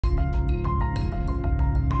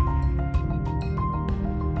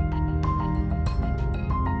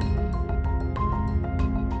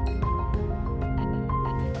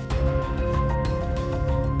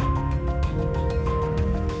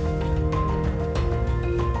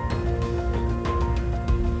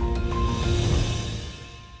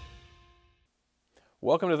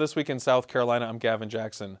Welcome to This Week in South Carolina. I'm Gavin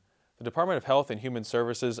Jackson. The Department of Health and Human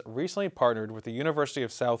Services recently partnered with the University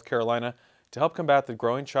of South Carolina to help combat the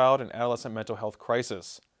growing child and adolescent mental health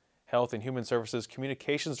crisis. Health and Human Services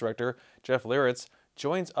Communications Director Jeff Leieritz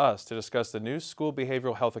joins us to discuss the new School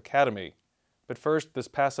Behavioral Health Academy. But first, this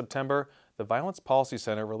past September, the Violence Policy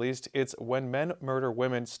Center released its When Men Murder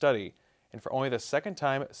Women study, and for only the second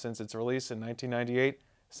time since its release in 1998,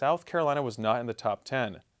 South Carolina was not in the top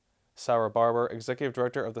 10. Sara Barber, Executive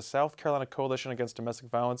Director of the South Carolina Coalition Against Domestic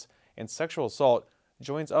Violence and Sexual Assault,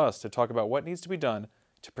 joins us to talk about what needs to be done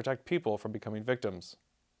to protect people from becoming victims.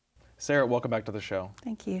 Sara, welcome back to the show.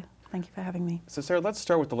 Thank you. Thank you for having me. So Sara, let's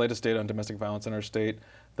start with the latest data on domestic violence in our state.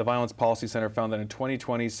 The Violence Policy Center found that in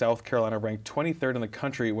 2020, South Carolina ranked 23rd in the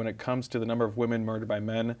country when it comes to the number of women murdered by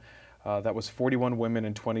men. That was 41 women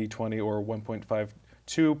in 2020, or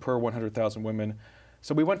 1.52 per 100,000 women.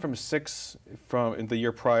 So we went from 6 in the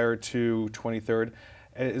year prior to 23rd.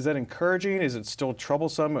 Is that encouraging? Is it still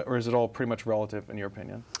troublesome, or is it all pretty much relative in your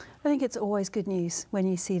opinion? I think it's always good news when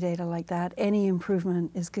you see data like that. Any improvement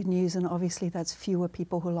is good news, and obviously that's fewer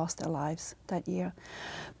people who lost their lives that year.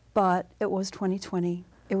 But it was 2020.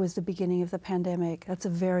 It was the beginning of the pandemic. That's a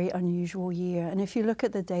very unusual year. And if you look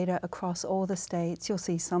at the data across all the states, you'll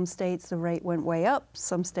see some states the rate went way up,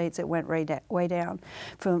 some states it went way down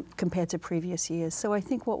compared to previous years. So I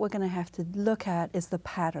think what we're going to have to look at is the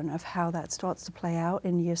pattern of how that starts to play out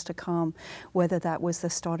in years to come, whether that was the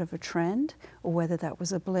start of a trend or whether that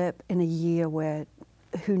was a blip in a year where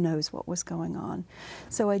who knows what was going on.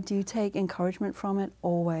 So I do take encouragement from it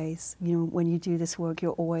always. You know, when you do this work, you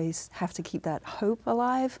always have to keep that hope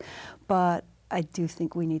alive, but I do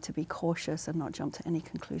think we need to be cautious and not jump to any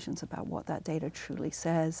conclusions about what that data truly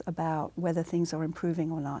says about whether things are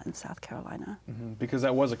improving or not in South Carolina. Because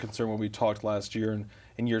that was a concern when we talked last year and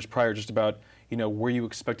in years prior, just about, were you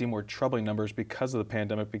expecting more troubling numbers because of the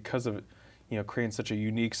pandemic, because of, creating such a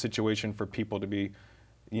unique situation for people to be,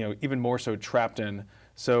 even more so trapped in.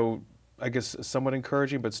 So I guess somewhat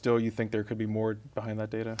encouraging, but still you think there could be more behind that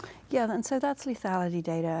data? Yeah, and so that's lethality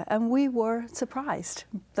data. And we were surprised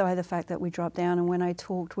by the fact that we dropped down. And when I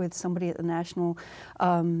talked with somebody at the National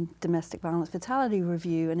Domestic Violence Fatality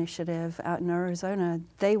Review Initiative out in Arizona,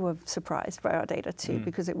 they were surprised by our data too,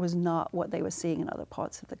 because it was not what they were seeing in other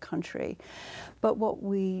parts of the country. But what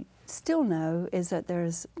we still know is that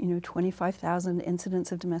there's 25,000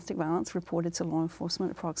 incidents of domestic violence reported to law enforcement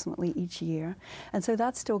approximately each year, and so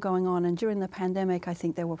that's still going on. And during the pandemic, I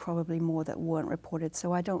think there were probably more that weren't reported.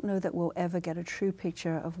 So I don't know that we'll ever get a true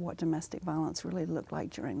picture of what domestic violence really looked like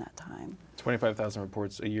during that time. 25,000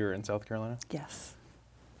 reports a year in South Carolina? Yes,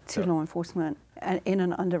 to law enforcement and in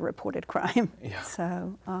an underreported crime. Yeah.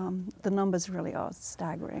 So the numbers really are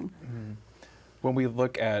staggering. When we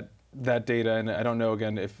look at that data, and I don't know,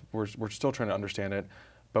 again, if we're still trying to understand it,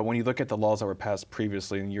 but when you look at the laws that were passed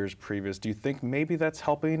previously in years previous, do you think maybe that's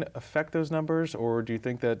helping affect those numbers, or do you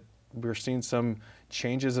think that we're seeing some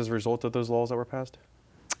changes as a result of those laws that were passed?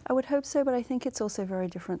 I would hope so, but I think it's also very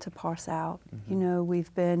different to parse out.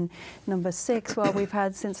 We've been number 6, we've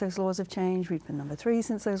had since those laws have changed. We've been number 3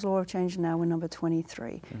 since those laws have changed, and now we're number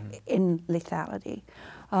 23 in lethality.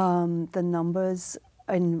 The numbers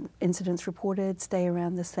and incidents reported stay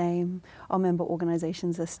around the same. Our member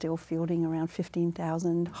organizations are still fielding around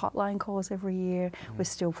 15,000 hotline calls every year. We're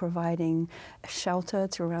still providing shelter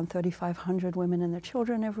to around 3,500 women and their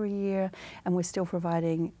children every year, and we're still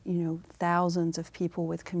providing, thousands of people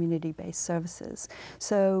with community-based services.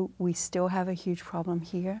 So we still have a huge problem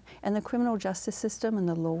here, and the criminal justice system and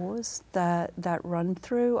the laws that run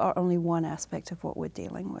through are only one aspect of what we're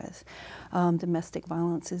dealing with. Domestic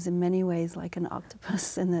violence is in many ways like an octopus,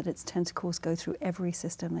 in that its tentacles go through every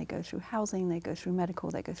system. They go through housing, they go through medical,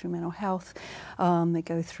 they go through mental health, they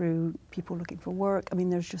go through people looking for work. I mean,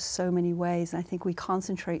 there's just so many ways, and I think we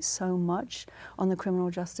concentrate so much on the criminal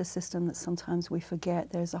justice system that sometimes we forget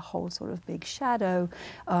there's a whole sort of big shadow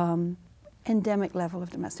endemic level of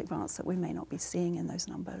domestic violence that we may not be seeing in those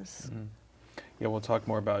numbers. Yeah, we'll talk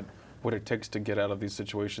more about what it takes to get out of these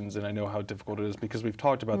situations, and I know how difficult it is because we've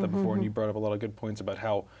talked about that before, and you brought up a lot of good points about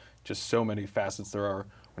how just so many facets there are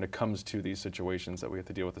when it comes to these situations that we have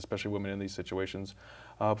to deal with, especially women in these situations.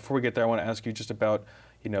 Before we get there, I want to ask you just about,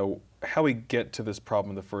 how we get to this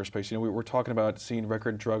problem in the first place. We're talking about seeing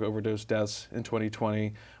record drug overdose deaths in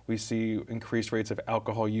 2020. We see increased rates of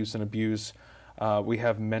alcohol use and abuse. We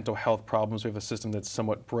have mental health problems. We have a system that's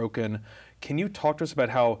somewhat broken. Can you talk to us about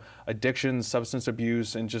how addiction, substance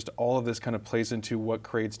abuse, and just all of this kind of plays into what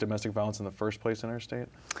creates domestic violence in the first place in our state?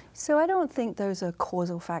 So I don't think those are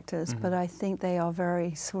causal factors, but I think they are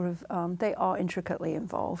very sort of, they are intricately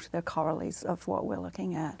involved. They're correlates of what we're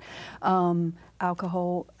looking at.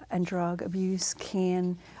 Alcohol and drug abuse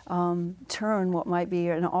can turn what might be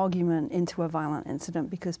an argument into a violent incident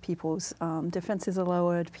because people's defenses are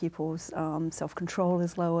lowered, people's self-control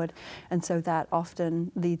is lowered, and so that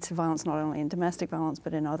often leads to violence not only in domestic violence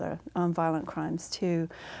but in other violent crimes too.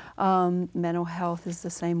 Mental health is the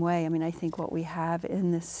same way. I mean, I think what we have in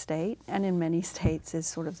this state and in many states is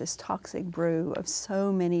sort of this toxic brew of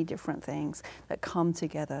so many different things that come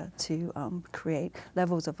together to create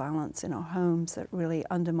levels of violence in our homes that really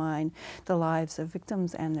undermine the lives of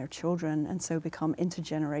victims and their children, and so become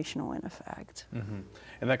intergenerational in effect.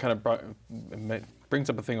 And that kind of brings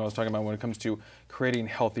up a thing I was talking about when it comes to creating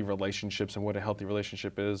healthy relationships and what a healthy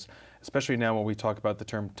relationship is, especially now when we talk about the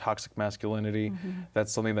term toxic masculinity.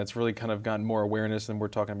 That's something that's really kind of gotten more awareness, and we're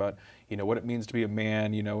talking about, you know, what it means to be a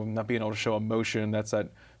man, you know, not being able to show emotion. That's that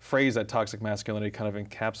phrase that toxic masculinity kind of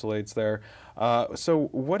encapsulates there. So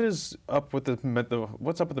what is up with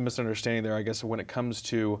what's up with the misunderstanding there, I guess, when it comes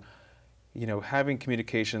to, you know, having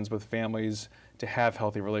communications with families to have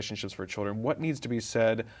healthy relationships for children? What needs to be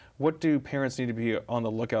said? What do parents need to be on the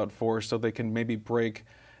lookout for so they can maybe break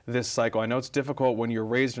this cycle? I know it's difficult when you're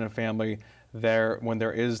raised in a family when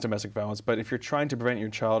there is domestic violence, but if you're trying to prevent your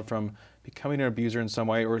child from becoming an abuser in some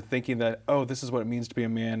way, or thinking that, oh, this is what it means to be a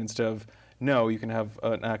man, instead of, no, you can have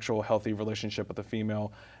an actual healthy relationship with a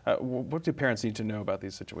female. What do parents need to know about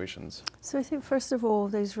these situations? So I think, first of all,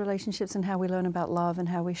 those relationships and how we learn about love and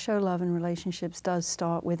how we show love in relationships does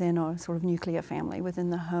start within our sort of nuclear family, within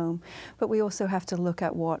the home. But we also have to look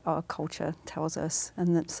at what our culture tells us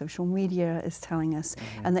and that social media is telling us,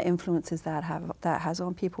 and the influences that has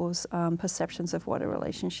on people's perceptions of what a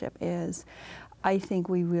relationship is. I think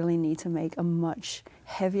we really need to make a much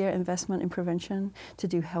heavier investment in prevention to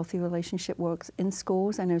do healthy relationship work in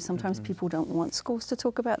schools. I know sometimes people don't want schools to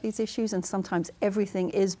talk about these issues, and sometimes everything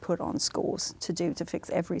is put on schools to fix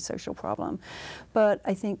every social problem. But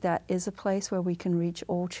I think that is a place where we can reach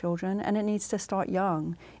all children, and it needs to start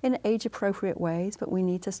young in age-appropriate ways, but we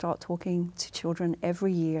need to start talking to children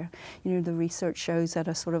every year. You know, the research shows that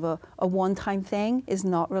a sort of a one-time thing is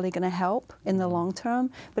not really going to help in the long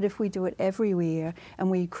term, but if we do it every year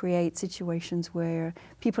and we create situations where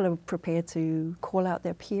people are prepared to call out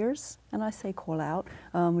their peers, and I say call out,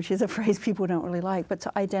 which is a phrase people don't really like, but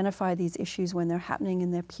to identify these issues when they're happening in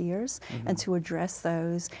their peers and to address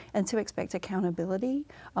those and to expect accountability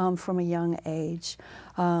from a young age.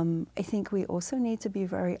 I think we also need to be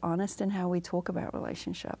very honest in how we talk about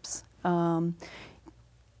relationships.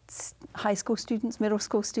 High school students, middle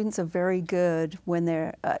school students are very good when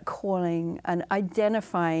they're calling and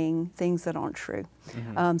identifying things that aren't true.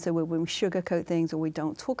 So when we sugarcoat things or we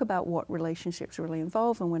don't talk about what relationships really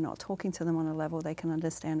involve and we're not talking to them on a level they can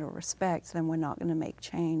understand or respect, then we're not going to make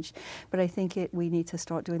change. But I think we need to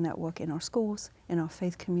start doing that work in our schools, in our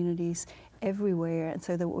faith communities, everywhere, and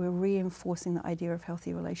so that we're reinforcing the idea of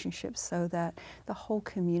healthy relationships so that the whole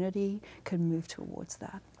community can move towards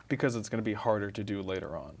that. Because it's going to be harder to do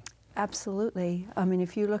later on. Absolutely. I mean,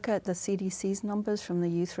 if you look at the CDC's numbers from the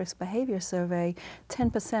Youth Risk Behavior Survey,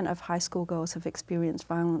 10% of high school girls have experienced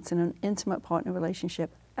violence in an intimate partner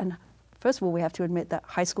relationship. And first of all, we have to admit that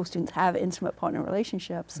high school students have intimate partner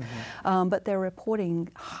relationships, but they're reporting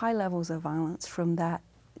high levels of violence from that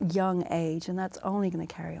young age, and that's only going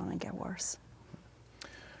to carry on and get worse.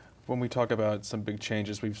 When we talk about some big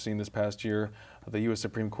changes we've seen this past year, the U.S.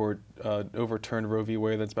 Supreme Court overturned Roe v.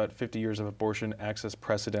 Wade. That's about 50 years of abortion access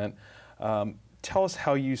precedent. Tell us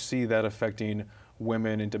how you see that affecting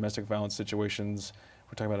women in domestic violence situations.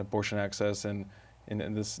 We're talking about abortion access and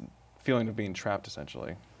this feeling of being trapped,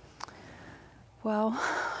 essentially. Well,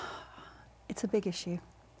 it's a big issue.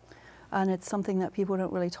 And it's something that people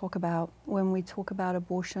don't really talk about. When we talk about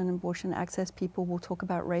abortion access, people will talk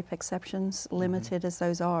about rape exceptions, limited as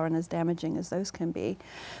those are and as damaging as those can be.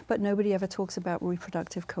 But nobody ever talks about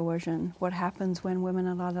reproductive coercion. What happens when women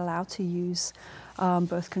are not allowed to use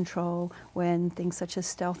birth control, when things such as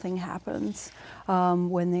stealthing happens,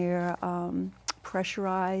 when they're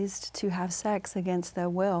pressurized to have sex against their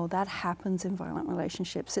will. That happens in violent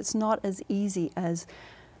relationships. It's not as easy as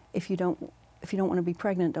if you don't if you don't want to be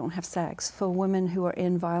pregnant, don't have sex. For women who are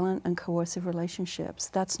in violent and coercive relationships,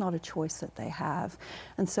 that's not a choice that they have.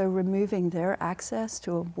 And so removing their access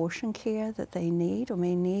to abortion care that they need or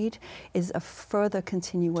may need is a further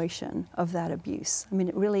continuation of that abuse. I mean,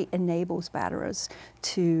 it really enables batterers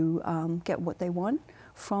to get what they want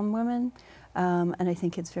from women. And I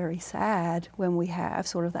think it's very sad when we have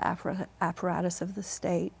sort of the apparatus of the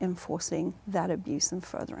state enforcing that abuse and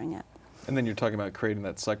furthering it. And then you're talking about creating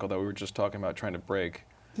that cycle that we were just talking about, trying to break.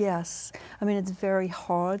 Yes. I mean, it's very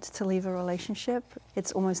hard to leave a relationship.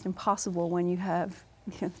 It's almost impossible when you have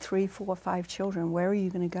 3, 4, 5 children. Where are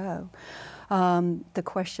you going to go? The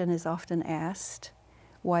question is often asked,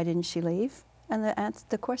 why didn't she leave? And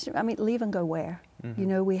the question, I mean, leave and go where? Mm-hmm. You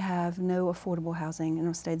know, we have no affordable housing in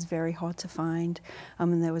our state. It's very hard to find.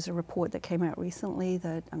 And there was a report that came out recently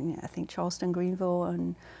that, I mean, I think Charleston, Greenville,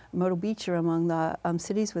 and Myrtle Beach are among the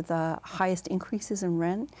cities with the highest increases in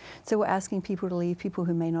rent. So we're asking people to leave, people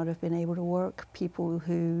who may not have been able to work, people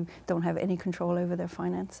who don't have any control over their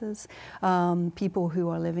finances, people who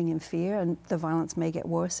are living in fear, and the violence may get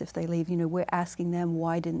worse if they leave. You know, we're asking them,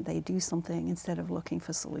 why didn't they do something, instead of looking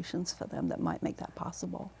for solutions for them that might make that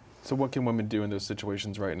possible. So what can women do in those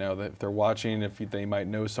situations right now? That if they're watching, if they might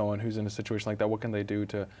know someone who's in a situation like that, what can they do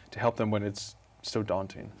to help them when it's so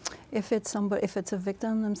daunting? If it's a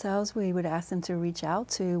victim themselves, we would ask them to reach out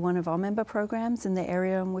to one of our member programs in the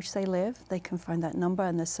area in which they live. They can find that number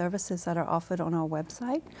and the services that are offered on our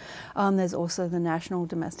website. There's also the National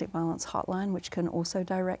Domestic Violence Hotline, which can also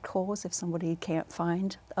direct calls if somebody can't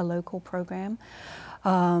find a local program.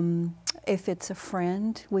 If it's a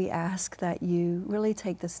friend, we ask that you really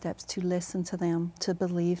take the steps to listen to them, to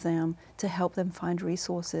believe them, to help them find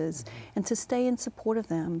resources, and to stay in support of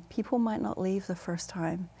them. People might not leave the first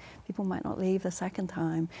time, people might not leave the second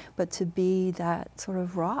time, but to be that sort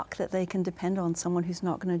of rock that they can depend on, someone who's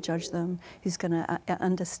not going to judge them, who's going to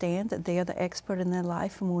understand that they are the expert in their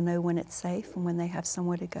life and will know when it's safe and when they have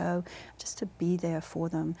somewhere to go, just to be there for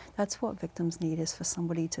them. That's what victims need, is for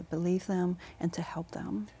somebody to believe them and to help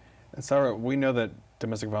them. And Sara, we know that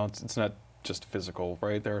domestic violence, it's not just physical,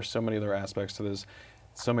 right? There are so many other aspects to this,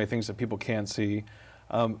 so many things that people can't see.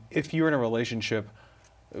 If you're in a relationship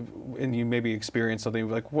and you maybe experience something,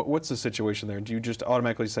 like what's the situation there? Do you just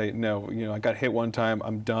automatically say, no, you know, I got hit one time,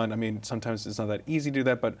 I'm done? I mean, sometimes it's not that easy to do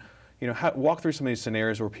that, but you know, walk through some of these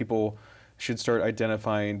scenarios where people should start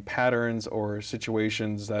identifying patterns or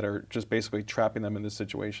situations that are just basically trapping them in this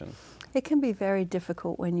situation. It can be very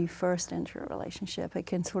difficult when you first enter a relationship. It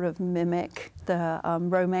can sort of mimic the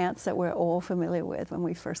romance that we're all familiar with when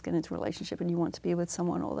we first get into a relationship and you want to be with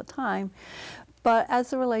someone all the time. But as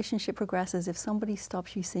the relationship progresses, if somebody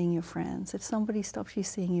stops you seeing your friends, if somebody stops you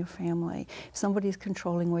seeing your family, if somebody's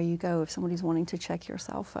controlling where you go, if somebody's wanting to check your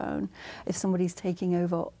cell phone, if somebody's taking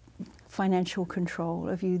over financial control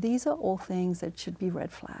of you, these are all things that should be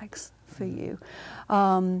red flags for you.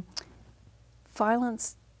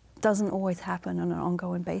 Violence doesn't always happen on an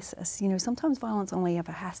ongoing basis. You know, sometimes violence only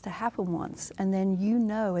ever has to happen once, and then you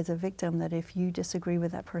know as a victim that if you disagree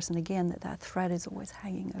with that person again, that threat is always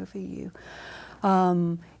hanging over you.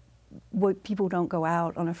 People don't go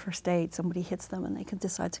out on a first date, somebody hits them and they can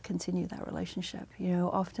decide to continue that relationship. You know,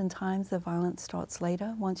 oftentimes the violence starts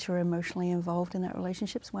later, once you're emotionally involved in that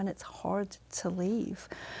relationship, when it's hard to leave.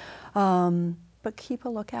 But keep a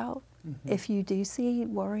lookout. Mm-hmm. If you do see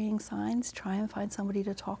worrying signs, try and find somebody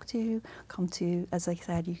to talk to. Come to, as I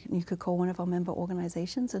said, you could call one of our member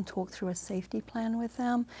organizations and talk through a safety plan with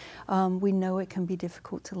them. We know it can be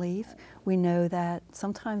difficult to leave. We know that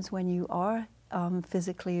sometimes when you are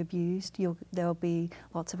physically abused, there'll be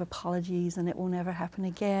lots of apologies and it will never happen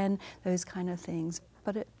again, those kind of things.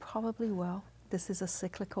 But it probably will. This is a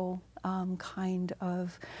cyclical kind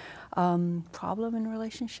of problem in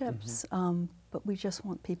relationships. Mm-hmm. But we just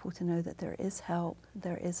want people to know that there is help,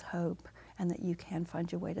 there is hope, and that you can find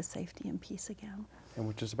your way to safety and peace again. And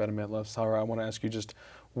with just about a minute left, Sara, I want to ask you just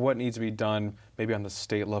what needs to be done maybe on the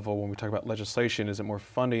state level when we talk about legislation. Is it more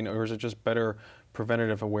funding, or is it just better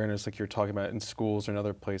preventative awareness like you're talking about in schools or in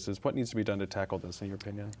other places? What needs to be done to tackle this, in your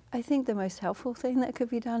opinion? I think the most helpful thing that could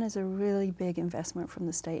be done is a really big investment from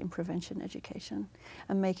the state in prevention education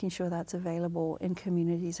and making sure that's available in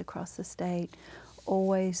communities across the state.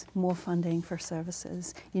 Always more funding for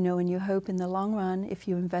services. You know, and you hope in the long run, if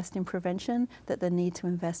you invest in prevention, that the need to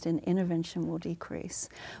invest in intervention will decrease.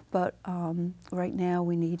 But right now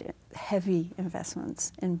we need heavy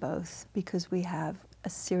investments in both, because we have a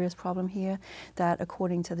serious problem here that,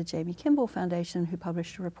 according to the Jamie Kimball Foundation, who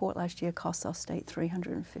published a report last year, costs our state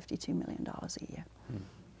 $352 million a year.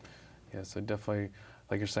 Yeah, so definitely,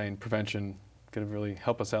 like you're saying, prevention could really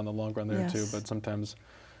help us out in the long run there too, but sometimes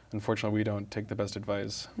Unfortunately, we don't take the best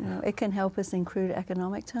advice. You know, it can help us in crude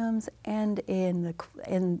economic terms and in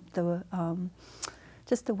the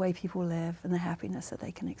just the way people live and the happiness that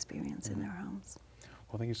they can experience in their homes.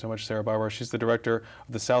 Well, thank you so much, Sara Barber. She's the director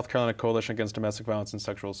of the South Carolina Coalition Against Domestic Violence and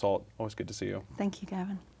Sexual Assault. Always good to see you. Thank you,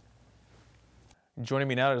 Gavin. Joining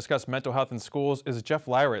me now to discuss mental health in schools is Jeff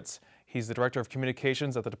Leieritz. He's the Director of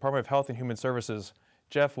Communications at the Department of Health and Human Services.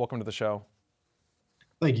 Jeff, welcome to the show.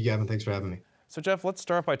 Thank you, Gavin. Thanks for having me. So, Jeff, let's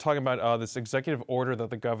start by talking about this executive order that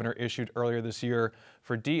the governor issued earlier this year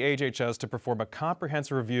for DHHS to perform a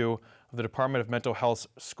comprehensive review of the Department of Mental Health's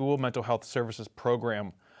School Mental Health Services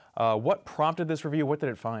program. What prompted this review? What did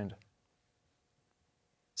it find?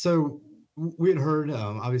 So we had heard,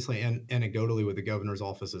 obviously, anecdotally with the governor's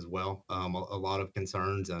office as well, a lot of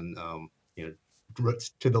concerns and,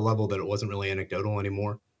 to the level that it wasn't really anecdotal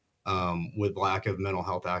anymore, with lack of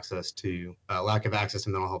access to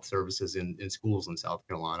mental health services in schools in South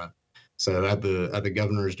Carolina. So at the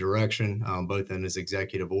governor's direction, both in his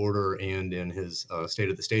executive order and in his State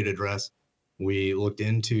of the State address, we looked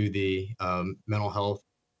into the mental health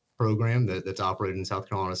program that's operated in South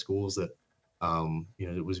Carolina schools that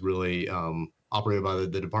it was really operated by the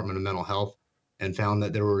Department of Mental Health, and found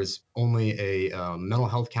that there was only a mental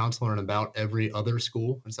health counselor in about every other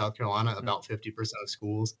school in South Carolina, about 50% of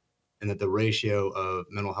schools, and that the ratio of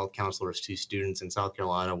mental health counselors to students in South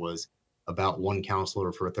Carolina was about one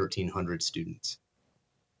counselor for 1,300 students.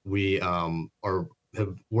 We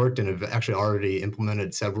have worked and have actually already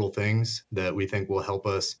implemented several things that we think will help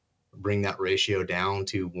us bring that ratio down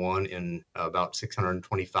to one in about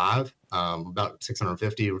 625, about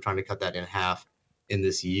 650. We're trying to cut that in half in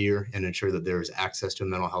this year and ensure that there's access to a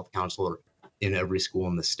mental health counselor in every school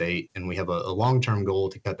in the state. And we have a long-term goal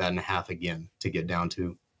to cut that in half again, to get down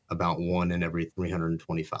to about one in every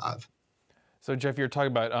 325. So, Jeff, you're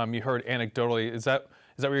talking about, you heard anecdotally, is that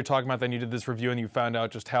what you're talking about? Then you did this review and you found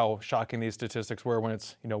out just how shocking these statistics were when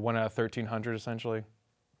it's, 1 out of 1,300 essentially?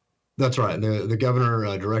 That's right. The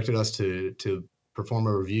governor directed us to perform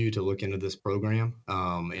a review to look into this program,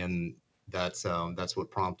 and that's what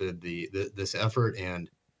prompted this effort and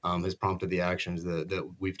has prompted the actions that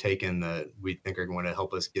we've taken that we think are going to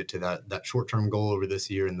help us get to that short-term goal over this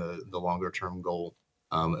year and the longer-term goal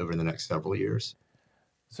over the next several years.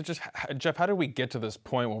 So just, Jeff, how did we get to this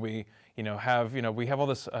point when we, we have all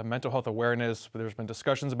this mental health awareness, but there's been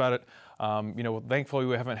discussions about it. Thankfully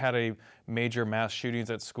we haven't had a major mass shootings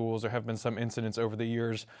at schools. There have been some incidents over the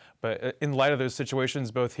years, but in light of those situations,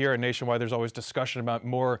 both here and nationwide, there's always discussion about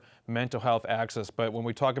more mental health access. But when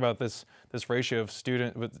we talk about this ratio of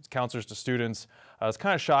with counselors to students, it's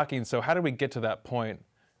kind of shocking. So how did we get to that point?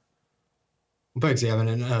 Thanks, Gavin.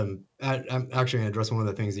 And I'm actually going to address one of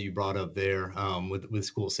the things that you brought up there with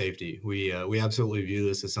school safety. We absolutely view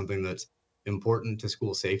this as something that's important to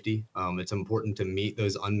school safety. It's important to meet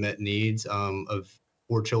those unmet needs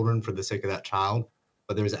for children for the sake of that child.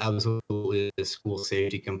 But there's absolutely a school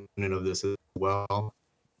safety component of this as well.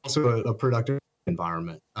 Also a productive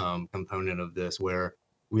environment component of this, where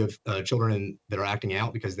we have children that are acting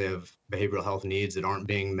out because they have behavioral health needs that aren't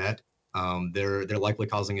being met. They're likely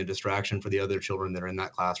causing a distraction for the other children that are in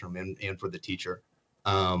that classroom and for the teacher.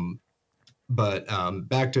 But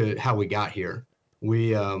back to how we got here,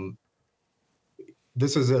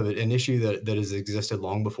 this is an issue that has existed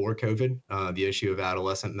long before COVID, the issue of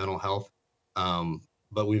adolescent mental health.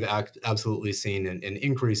 But we've absolutely seen an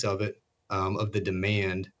increase of it, of the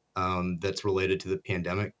demand that's related to the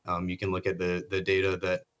pandemic. You can look at the data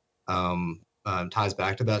that ties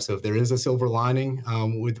back to that. So if there is a silver lining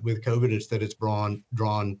with COVID, it's that it's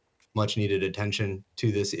drawn much needed attention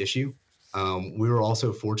to this issue. We were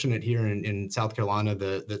also fortunate here in South Carolina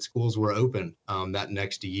that schools were open that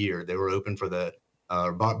next year. They were open for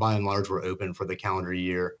by and large, were open for the calendar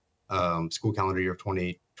year, school calendar year of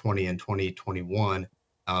 2020 and 2021.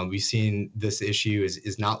 We've seen this issue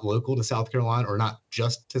is not local to South Carolina, or not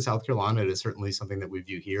just to South Carolina. It is certainly something that we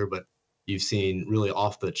view here, but you've seen really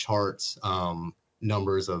off the charts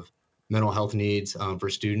numbers of mental health needs for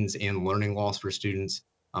students and learning loss for students,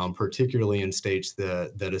 particularly in states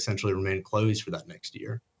that essentially remain closed for that next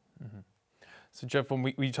year. Mm-hmm. So Jeff,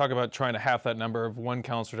 when we talk about trying to half that number of one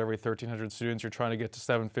counselor to every 1,300 students, you're trying to get to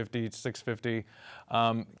 750 to 650.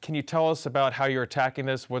 Can you tell us about how you're attacking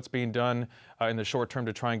this? What's being done in the short term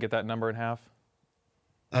to try and get that number in half?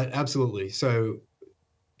 Absolutely. So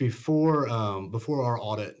before our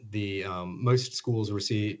audit, most schools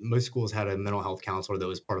had a mental health counselor that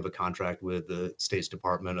was part of a contract with the state's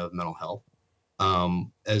Department of Mental Health.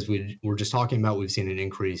 As we were just talking about, we've seen an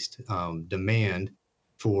increased demand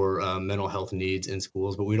for mental health needs in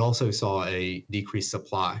schools, but we also saw a decreased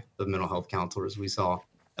supply of mental health counselors. We saw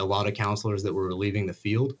a lot of counselors that were leaving the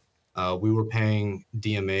field. We were paying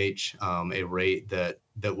DMH a rate that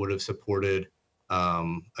would have supported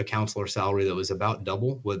a counselor salary that was about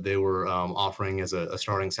double what they were offering as a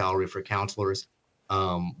starting salary for counselors.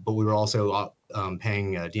 But we were also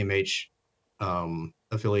paying a DMH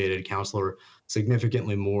affiliated counselor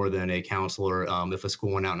significantly more than a counselor if a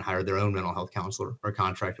school went out and hired their own mental health counselor or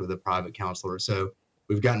contracted with a private counselor. So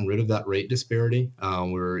we've gotten rid of that rate disparity.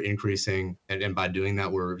 We're increasing, and by doing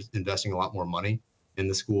that, we're investing a lot more money in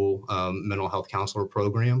the school mental health counselor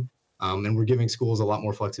program. And we're giving schools a lot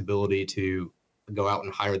more flexibility to go out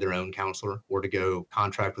and hire their own counselor or to go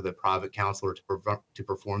contract with a private counselor to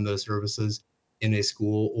perform those services in a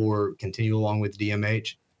school, or continue along with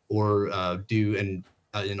DMH, or do an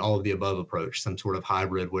all of the above approach, some sort of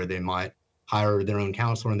hybrid where they might hire their own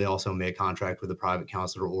counselor and they also may contract with a private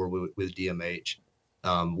counselor or with DMH.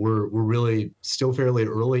 We're really still fairly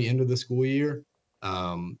early into the school year,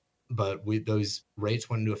 but those rates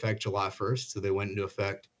went into effect July 1st, so they went into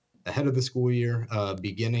effect ahead of the school year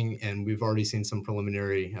beginning, and we've already seen some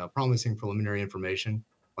preliminary, promising preliminary information.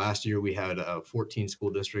 Last year, we had 14 school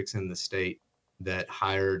districts in the state that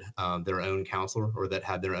hired their own counselor, or that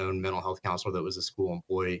had their own mental health counselor that was a school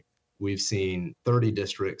employee. We've seen 30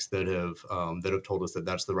 districts that have told us that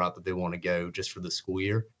that's the route that they want to go just for the school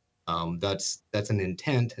year. That's an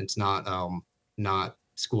intent. It's not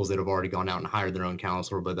schools that have already gone out and hired their own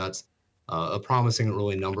counselor, but that's a promising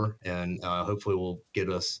early number, and hopefully will get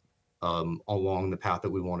us along the path that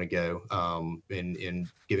we want to go in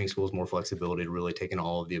giving schools more flexibility to really take an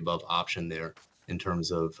all of the above option there in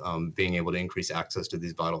terms of being able to increase access to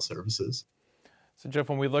these vital services. So Jeff,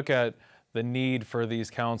 when we look at the need for these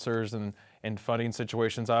counselors and funding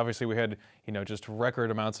situations, obviously we had just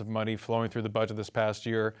record amounts of money flowing through the budget this past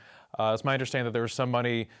year. It's my understanding that there was some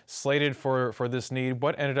money slated for this need.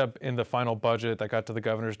 What ended up in the final budget that got to the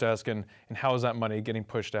governor's desk, and how is that money getting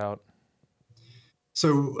pushed out?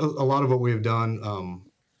 So a lot of what we have done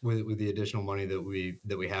with the additional money that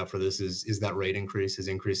we have for this is that rate increase, is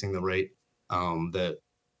increasing the rate that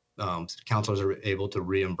counselors are able to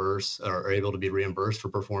reimburse, or are able to be reimbursed for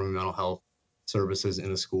performing mental health services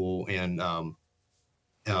in the school. And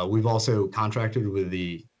we've also contracted with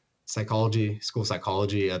the school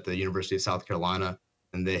psychology at the University of South Carolina,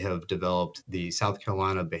 and they have developed the South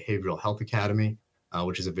Carolina Behavioral Health Academy,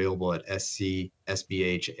 which is available at scsbha.com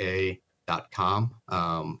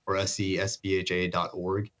or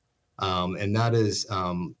scsbha.org. And that is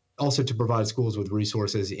also to provide schools with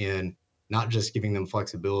resources in not just giving them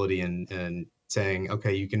flexibility and saying,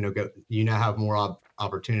 okay, you now have more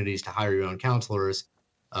opportunities to hire your own counselors.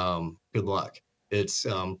 Good luck. It's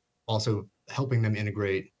also helping them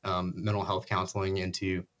integrate mental health counseling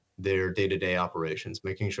into their day-to-day operations,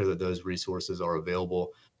 making sure that those resources are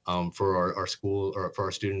available for our school, or for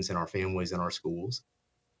our students and our families in our schools.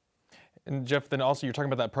 And Jeff, then also you're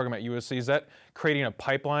talking about that program at USC. Is that creating a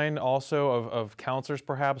pipeline also of counselors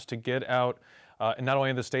perhaps to get out, and not only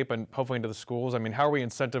in the state, but hopefully into the schools? I mean, how are we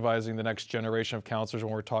incentivizing the next generation of counselors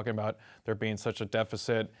when we're talking about there being such a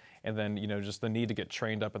deficit, and then just the need to get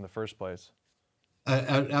trained up in the first place?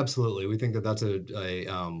 Absolutely. We think that that's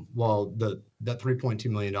while that $3.2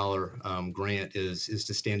 million grant is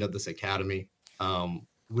to stand up this academy,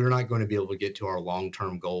 we're not going to be able to get to our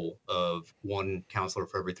long-term goal of one counselor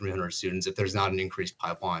for every 300 students if there's not an increased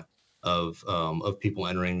pipeline of people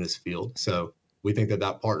entering this field. So we think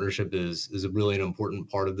that partnership is really an important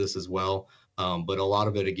part of this as well. But a lot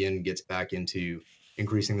of it, again, gets back into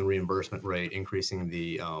increasing the reimbursement rate, increasing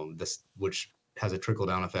which has a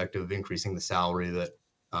trickle-down effect of increasing the salary that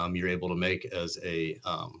you're able to make as a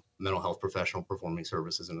mental health professional performing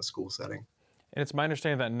services in a school setting. And it's my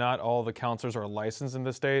understanding that not all the counselors are licensed in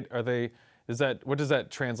the state. What does that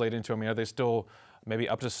translate into? I mean, are they still maybe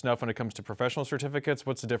up to snuff when it comes to professional certificates?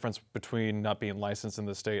 What's the difference between not being licensed in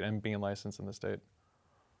the state and being licensed in the state?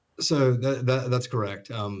 So that's correct.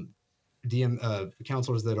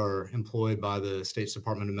 Counselors that are employed by the state's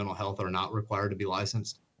Department of Mental Health are not required to be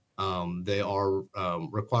licensed. They are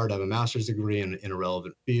required to have a master's degree in a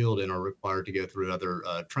relevant field and are required to go through other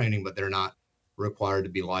training, but they're not required to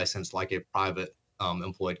be licensed like a private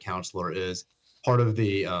employed counselor is. Part of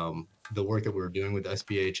the work that we're doing with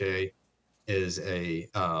SBHA is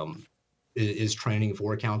training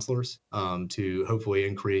for counselors to hopefully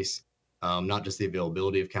increase not just the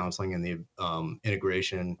availability of counseling and the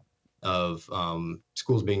integration of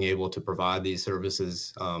schools being able to provide these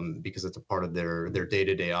services because it's a part of their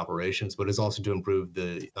day-to-day operations, but is also to improve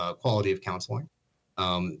the quality of counseling.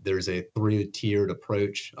 There's a 3-tiered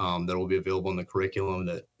approach that will be available in the curriculum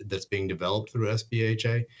that's being developed through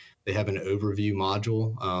SBHA. They have an overview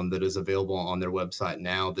module that is available on their website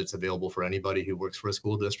now, that's available for anybody who works for a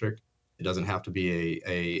school district. It doesn't have to be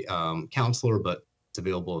a counselor, but it's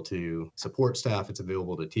available to support staff, it's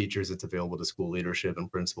available to teachers, it's available to school leadership and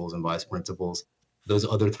principals and vice principals. Those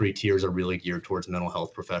other 3 tiers are really geared towards mental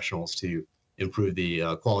health professionals to improve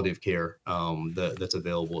the quality of care that's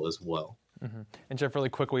available as well. Mm-hmm. And Jeff, really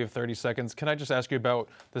quick, we have 30 seconds. Can I just ask you about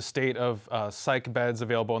the state of psych beds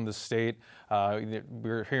available in the state? We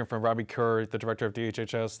were hearing from Robbie Kerr, the director of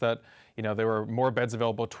DHHS, that there were more beds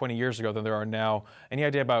available 20 years ago than there are now. Any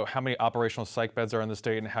idea about how many operational psych beds are in the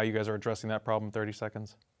state and how you guys are addressing that problem? 30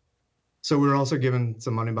 seconds. So we were also given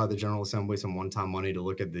some money by the General Assembly, some one-time money to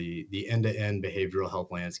look at the end-to-end behavioral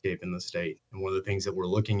health landscape in the state. And one of the things that we're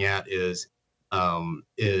looking at is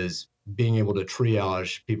being able to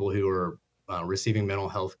triage people who are receiving mental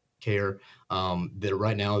health care that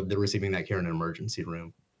right now they're receiving that care in an emergency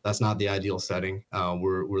room. That's not the ideal setting.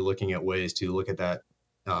 We're looking at ways to look at that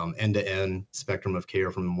end-to-end spectrum of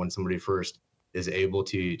care from when somebody first is able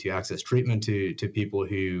to access treatment to people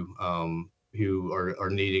who are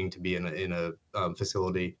needing to be in a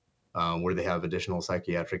facility where they have additional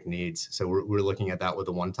psychiatric needs. So we're looking at that with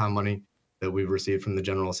the one-time money that we've received from the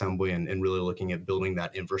General Assembly and really looking at building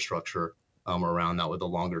that infrastructure around that with a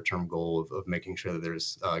longer-term goal of making sure that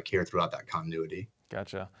there's care throughout that continuity.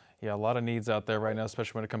 Gotcha. Yeah, a lot of needs out there right now,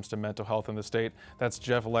 especially when it comes to mental health in the state. That's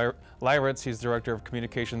Jeff Leieritz. He's Director of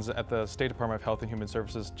Communications at the State Department of Health and Human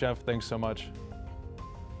Services. Jeff, thanks so much.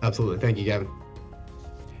 Absolutely. Thank you, Gavin.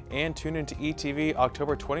 And tune into ETV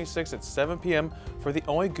October 26th at 7 p.m. for the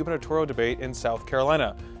only gubernatorial debate in South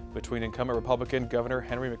Carolina between incumbent Republican Governor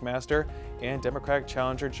Henry McMaster and Democratic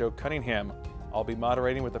challenger Joe Cunningham. I'll be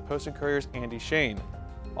moderating with the Post-and-Courier's Andy Shane.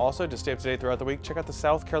 Also, to stay up to date throughout the week, check out the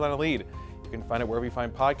South Carolina Lead. You can find it wherever you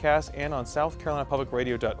find podcasts and on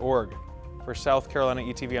southcarolinapublicradio.org. For South Carolina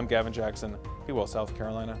ETV, I'm Gavin Jackson. Be well, South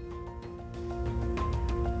Carolina.